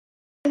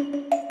Hey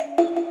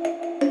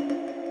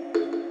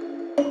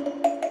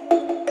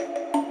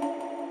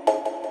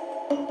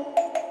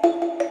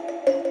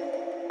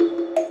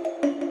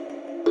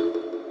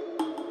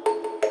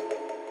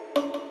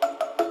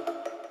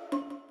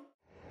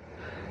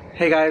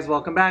guys,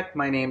 welcome back.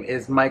 My name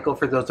is Michael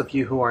for those of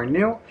you who are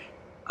new.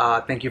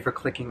 Thank you for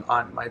clicking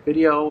on my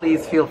video.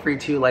 Please feel free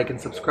to like and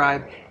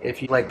subscribe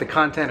if you like the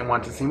content and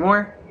want to see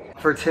more.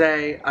 For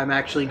today, I'm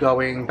actually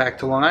going back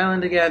to Long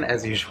Island again,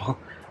 as usual,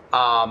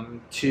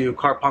 to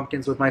carve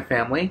pumpkins with my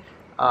family.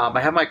 I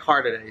have my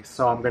car today,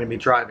 so I'm going to be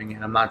driving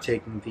it. I'm not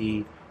taking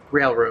the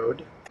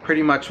railroad.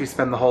 Pretty much we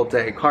spend the whole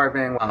day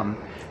carving,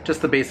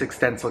 just the basic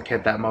stencil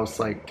kit that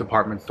most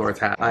department stores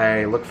have.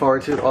 I look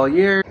forward to it all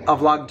year. I'll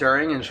vlog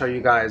during and show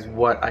you guys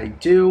what I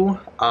do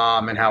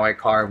and how I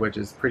carve, which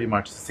is pretty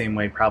much the same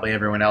way probably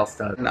everyone else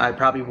does. And I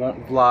probably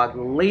won't vlog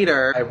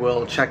later. I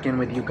will check in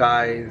with you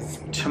guys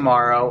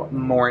tomorrow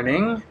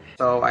morning.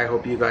 So I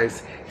hope you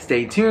guys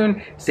stay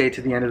tuned, stay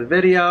to the end of the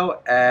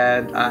video,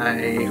 and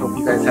I hope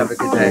you guys have a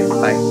good day.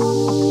 Bye.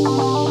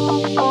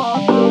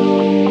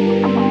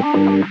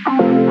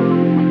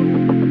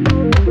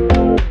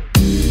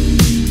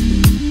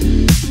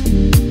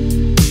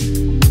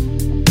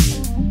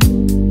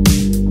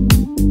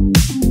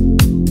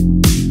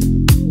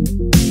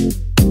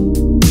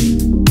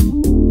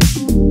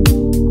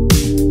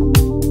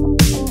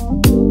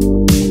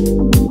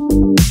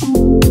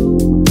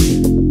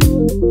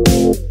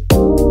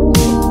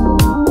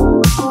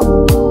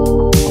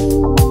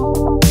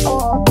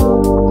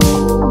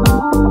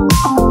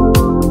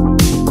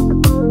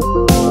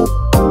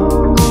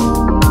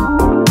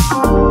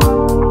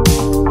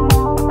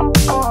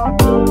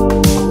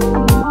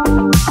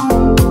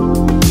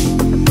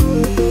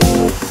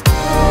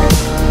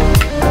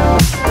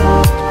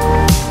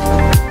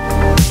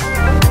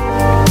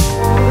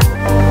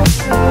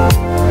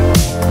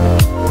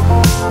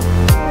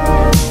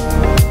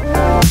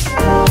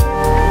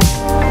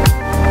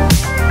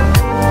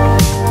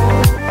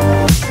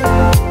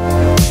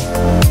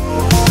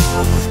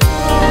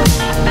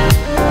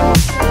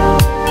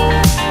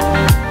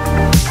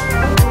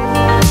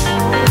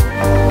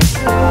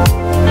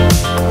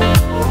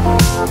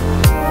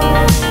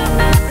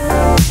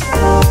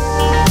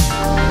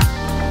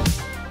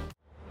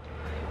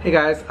 Hey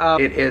guys,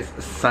 it is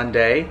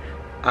Sunday.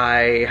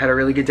 I had a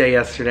really good day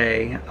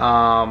yesterday.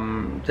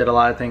 Did a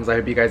lot of things. I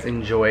hope you guys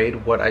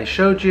enjoyed what I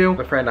showed you.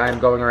 My friend, I'm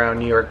going around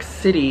New York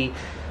City,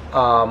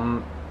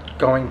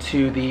 going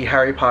to the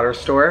Harry Potter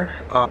store.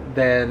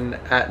 Then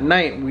at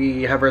night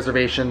we have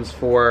reservations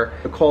for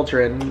the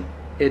Cauldron.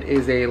 It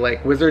is a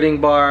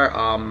wizarding bar.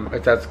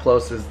 It's as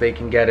close as they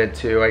can get it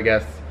to, I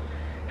guess,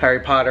 Harry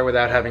Potter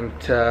without having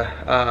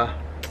to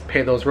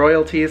pay those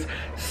royalties.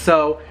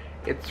 So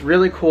it's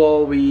really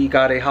cool. We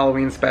got a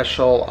Halloween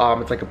special.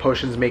 It's like a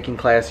potions making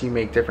class. You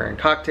make different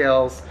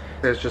cocktails.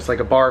 There's just like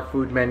a bar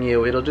food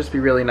menu. It'll just be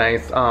really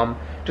nice.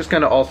 Just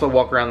gonna also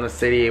walk around the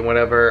city and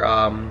whatever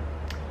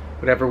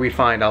we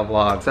find, I'll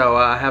vlog. So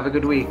have a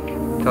good week.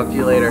 Talk to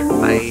you later.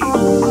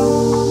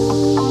 Bye.